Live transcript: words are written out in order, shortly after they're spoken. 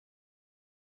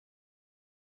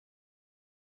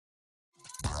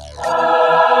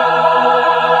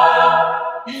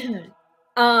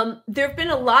There have been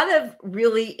a lot of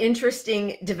really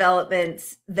interesting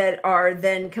developments that are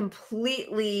then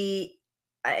completely,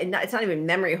 it's not even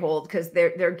memory hold because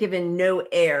they're given no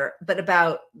air, but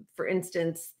about, for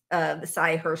instance, the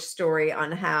Cy Hirsch story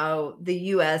on how the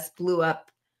U.S. blew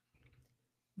up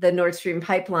the Nord Stream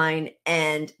pipeline.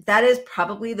 And that is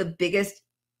probably the biggest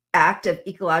act of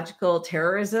ecological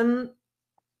terrorism,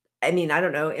 I mean, I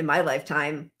don't know, in my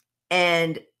lifetime,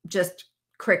 and just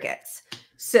crickets.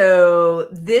 So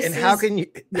this and how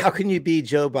can you be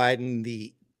Joe Biden,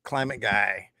 the climate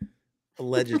guy,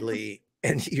 allegedly,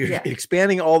 and you're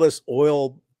expanding all this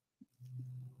oil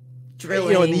drilling?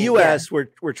 You know, in the U.S.,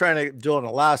 we're trying to drill in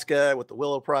Alaska with the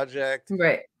Willow Project,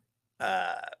 right?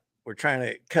 We're trying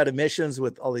to cut emissions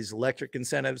with all these electric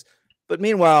incentives, but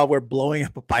meanwhile, we're blowing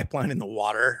up a pipeline in the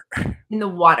water. In the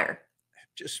water,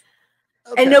 just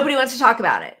and nobody wants to talk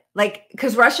about it. Like,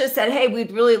 because Russia said, hey,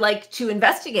 we'd really like to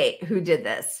investigate who did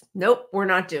this. Nope, we're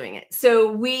not doing it.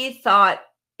 So we thought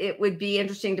it would be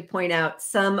interesting to point out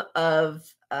some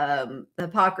of the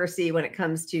hypocrisy when it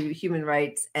comes to human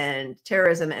rights and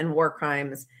terrorism and war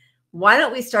crimes. Why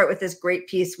don't we start with this great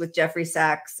piece with Jeffrey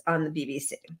Sachs on the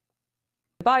BBC?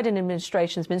 The Biden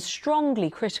administration has been strongly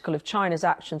critical of China's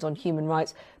actions on human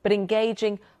rights, but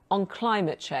engaging on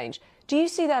climate change. Do you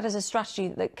see that as a strategy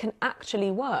that can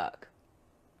actually work?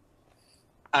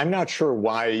 I'm not sure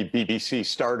why BBC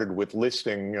started with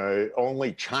listing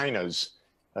only China's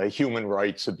human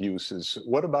rights abuses.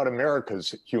 What about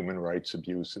America's human rights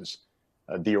abuses?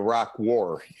 The Iraq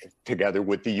War, together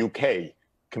with the UK,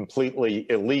 completely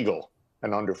illegal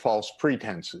and under false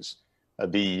pretenses.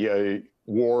 The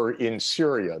war in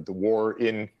Syria, the war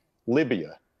in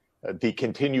Libya, the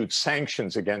continued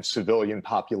sanctions against civilian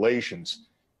populations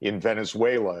in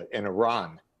Venezuela and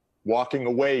Iran, walking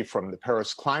away from the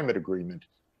Paris Climate Agreement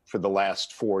for the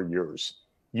last 4 years,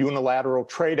 unilateral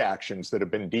trade actions that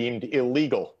have been deemed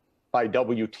illegal by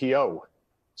WTO.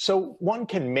 So one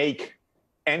can make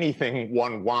anything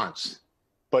one wants,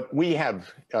 but we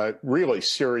have really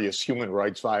serious human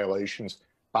rights violations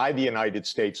by the United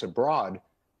States abroad,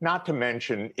 not to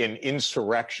mention an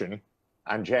insurrection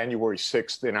on January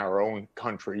 6th in our own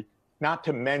country, not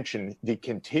to mention the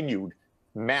continued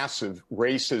massive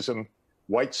racism,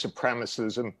 white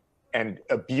supremacism, and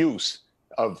abuse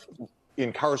of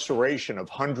incarceration of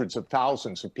hundreds of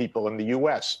thousands of people in the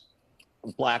U.S.,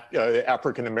 Black,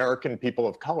 African-American, people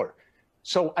of color.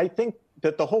 So I think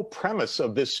that the whole premise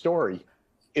of this story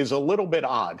is a little bit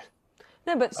odd.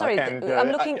 No, but sorry,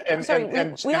 I'm looking. If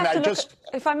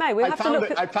I may, we have to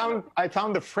look. I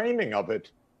found the framing of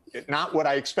it not what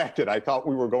I expected. I thought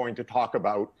we were going to talk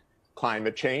about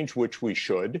climate change, which we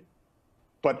should.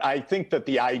 But I think that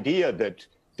the idea that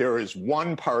there is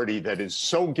one party that is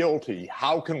so guilty,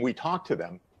 how can we talk to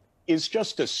them, is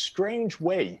just a strange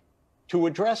way to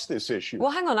address this issue.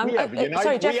 Well, hang on.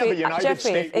 Sorry, Jeffrey.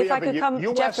 Jeffrey, if I could come,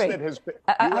 Jeffrey,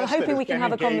 I'm hoping we can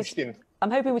have a conversation.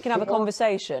 I'm hoping we can have a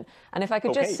conversation. And if I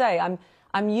could just say,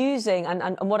 I'm using,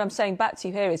 and what I'm saying back to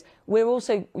you here is, we're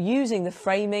also using the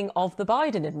framing of the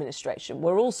Biden administration.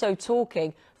 We're also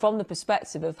talking from the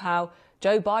perspective of how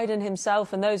Joe Biden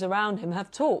himself and those around him have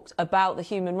talked about the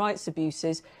human rights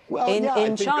abuses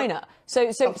in China. So you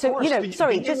know,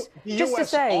 sorry, just to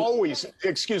say, always,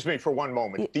 excuse me for one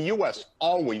moment, the U.S.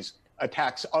 always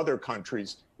attacks other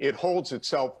countries. It holds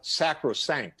itself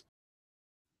sacrosanct.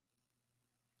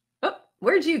 Oh,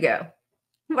 where'd you go?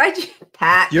 Why'd you,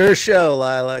 Pat? Your show,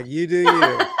 Lila. You do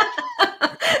you.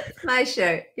 My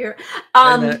show. Your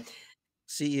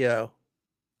CEO.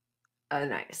 Oh,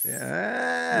 nice.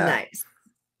 Yeah. Nice.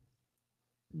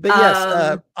 But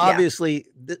yes, obviously,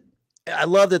 I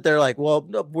love that they're like, well,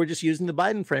 no, we're just using the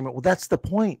Biden framing. Well, that's the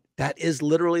point. That is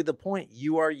literally the point.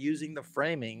 You are using the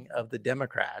framing of the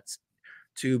Democrats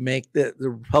to make the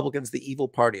Republicans the evil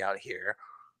party out here.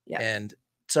 Yeah. And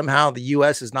somehow the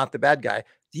U.S. is not the bad guy.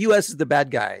 The U.S. is the bad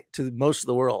guy to most of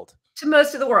the world. To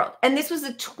most of the world. And this was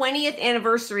the 20th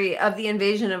anniversary of the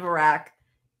invasion of Iraq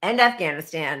and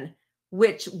Afghanistan,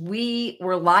 which we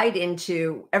were lied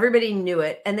into. Everybody knew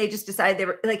it. And they just decided they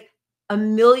were like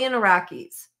 1 million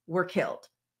Iraqis were killed.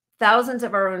 Thousands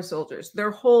of our own soldiers.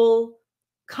 Their whole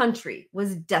country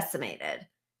was decimated.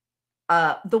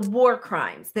 The war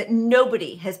crimes that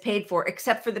nobody has paid for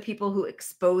except for the people who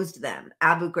exposed them.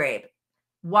 Abu Ghraib.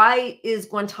 Why is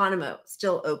Guantanamo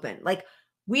still open? Like,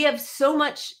 we have so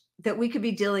much that we could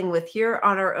be dealing with here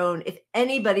on our own. If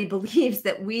anybody believes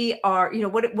that we are, you know,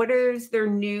 what is their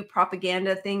new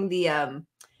propaganda thing? The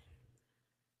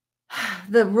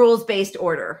rules-based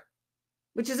order,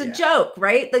 which is a joke,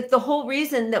 right? Like, the whole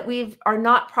reason that we are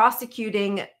not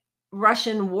prosecuting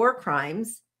Russian war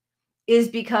crimes is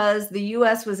because the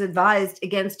US was advised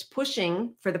against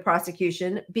pushing for the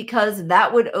prosecution because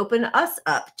that would open us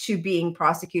up to being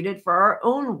prosecuted for our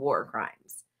own war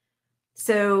crimes.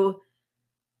 So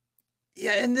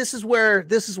yeah, and this is where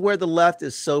the left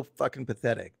is so fucking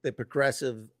pathetic. The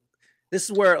progressive, this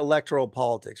is where electoral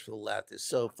politics for the left is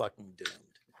so fucking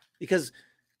doomed. Because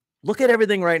look at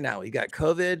everything right now. You got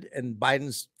COVID and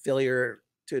Biden's failure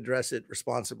to address it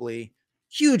responsibly.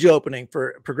 Huge opening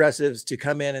for progressives to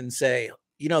come in and say,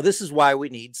 you know, this is why we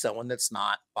need someone that's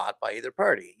not bought by either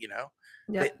party, you know.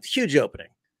 Yeah. Huge opening.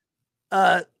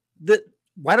 Why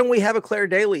don't we have a Claire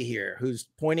Daly here who's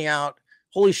pointing out,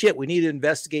 holy shit, we need to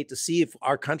investigate to see if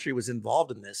our country was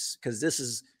involved in this, because this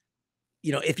is,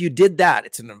 you know, if you did that,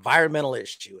 it's an environmental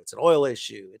issue, it's an oil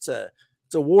issue, it's a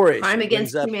war issue, crime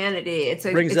against humanity, it's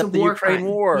a brings up the Ukraine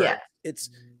war. Yeah, it's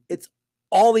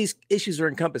all these issues are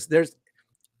encompassed. There's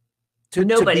to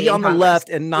be on the left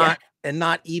and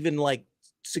not even like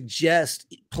suggest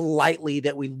politely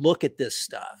that we look at this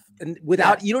stuff, and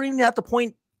without you don't even have to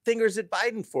point fingers at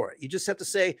Biden for it. You just have to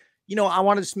say, you know, I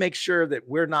want to just make sure that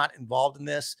we're not involved in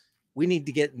this. We need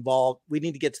to get involved. We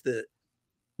need to get to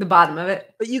the bottom of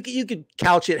it. But you could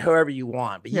couch it however you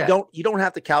want, but you don't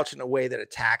have to couch it in a way that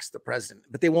attacks the president.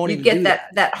 But they won't even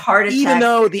get that heart attack, even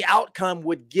though the outcome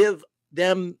would give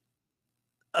them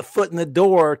a foot in the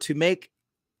door to make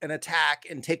an attack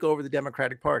and take over the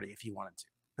Democratic Party if you wanted to,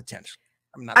 potentially.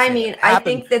 I'm not. I mean, I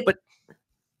think that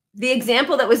the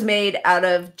example that was made out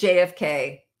of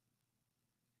JFK,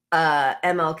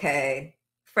 MLK,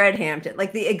 Fred Hampton,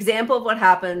 like the example of what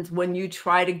happens when you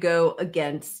try to go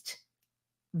against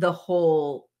the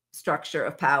whole structure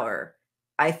of power,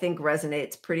 I think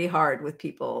resonates pretty hard with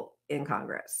people in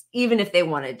Congress, even if they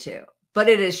wanted to. But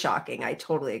it is shocking. I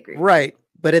totally agree. Right.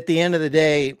 But at the end of the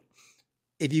day,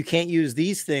 if you can't use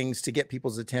these things to get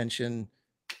people's attention,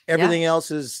 everything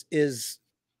else is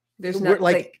there's no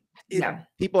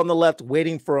people on the left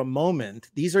waiting for a moment.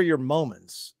 These are your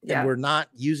moments, and we're not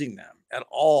using them at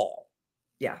all.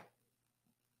 Yeah,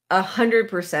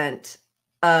 100%.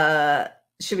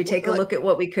 Should we take a look at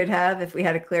what we could have if we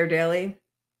had a Claire Daly?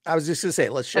 I was just gonna say,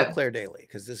 let's show Claire Daly,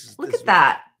 because this is look at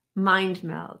that mind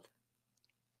meld.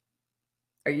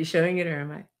 Are you showing it, or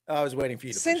am I? I was waiting for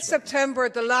you to. Since September,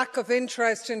 the lack of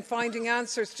interest in finding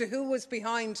answers to who was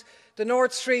behind the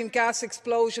Nord Stream gas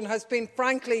explosion has been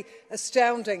frankly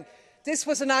astounding. This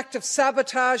was an act of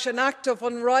sabotage, an act of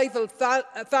unrivalled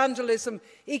vandalism,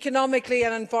 economically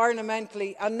and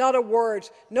environmentally, and not a word,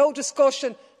 no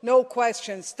discussion, no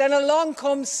questions. Then along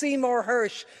comes Seymour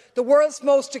Hersh, the world's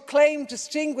most acclaimed,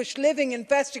 distinguished living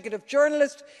investigative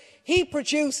journalist. He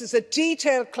produces a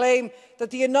detailed claim that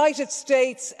the United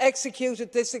States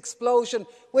executed this explosion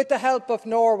with the help of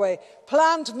Norway.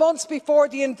 Planned months before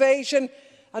the invasion,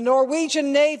 a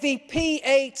Norwegian Navy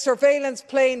P-8 surveillance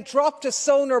plane dropped a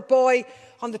sonar buoy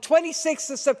on the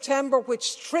 26th of September,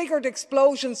 which triggered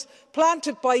explosions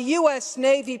planted by US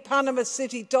Navy Panama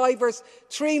City divers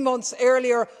 3 months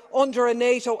earlier under a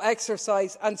NATO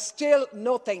exercise, and still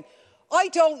nothing. I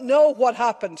don't know what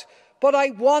happened, but I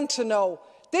want to know.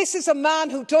 This is a man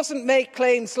who doesn't make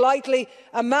claims lightly,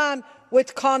 a man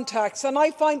with contacts, and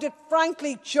I find it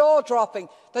frankly jaw-dropping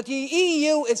that the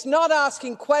EU is not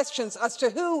asking questions as to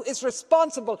who is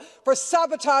responsible for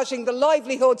sabotaging the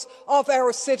livelihoods of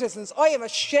our citizens. I am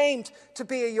ashamed to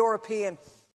be a European.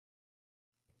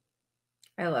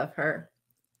 I love her.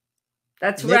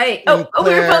 That's right. Oh, we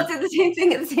were both doing the same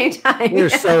thing at the same time. We're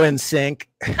so in sync.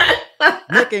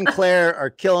 Nick and Claire are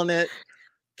killing it.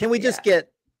 Can we just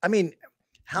get, I mean,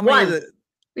 how many of the...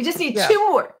 We just need two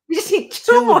more. We just need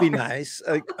two more. Would be nice.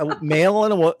 A male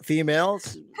and a female.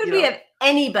 Could we have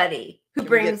anybody who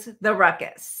brings the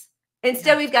ruckus?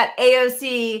 Instead, we've got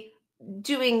AOC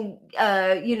doing,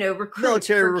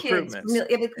 military recruitment,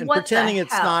 and pretending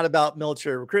it's not about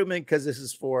military recruitment because this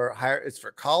is for it's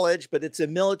for college, but it's a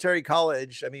military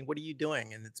college. I mean, what are you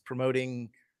doing? And it's promoting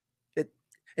it.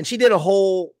 And she did a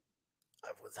whole.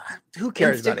 Who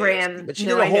cares Instagram, about AOC? But she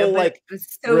did a whole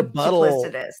so rebuttal.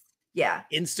 Duplicitous. Yeah.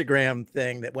 Instagram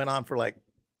thing that went on for like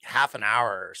half an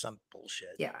hour or some bullshit.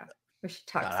 Yeah.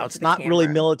 It's not really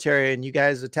military, and you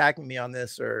guys attacking me on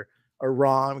this are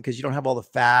wrong because you don't have all the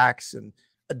facts, and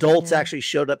adults actually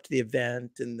showed up to the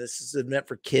event, and this is an event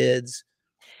for kids.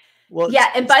 Well, yeah.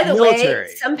 And by the way,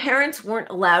 some parents weren't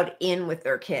allowed in with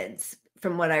their kids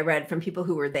from what I read from people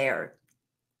who were there.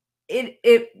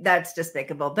 That's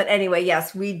despicable. But anyway,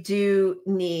 yes, we do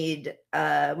need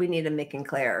a Mick and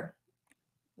Claire.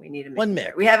 We need a one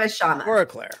Mick. We have a Shama or a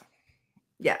Claire.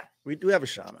 Yeah, we do have a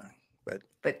Shama, but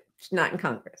not in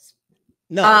Congress.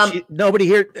 No, nobody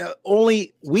here.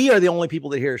 Only we are the only people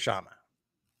that hear Shama.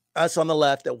 us on the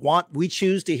left that we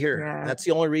choose to hear her. Yeah. That's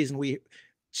the only reason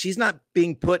she's not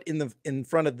being put in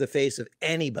front of the face of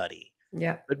anybody.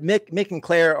 Yeah. But Mick and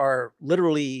Claire are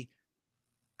literally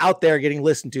out there getting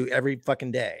listened to every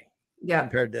fucking day. Yeah.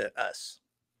 Compared to us.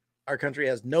 Our country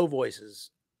has no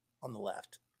voices on the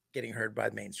left getting heard by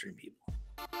mainstream people.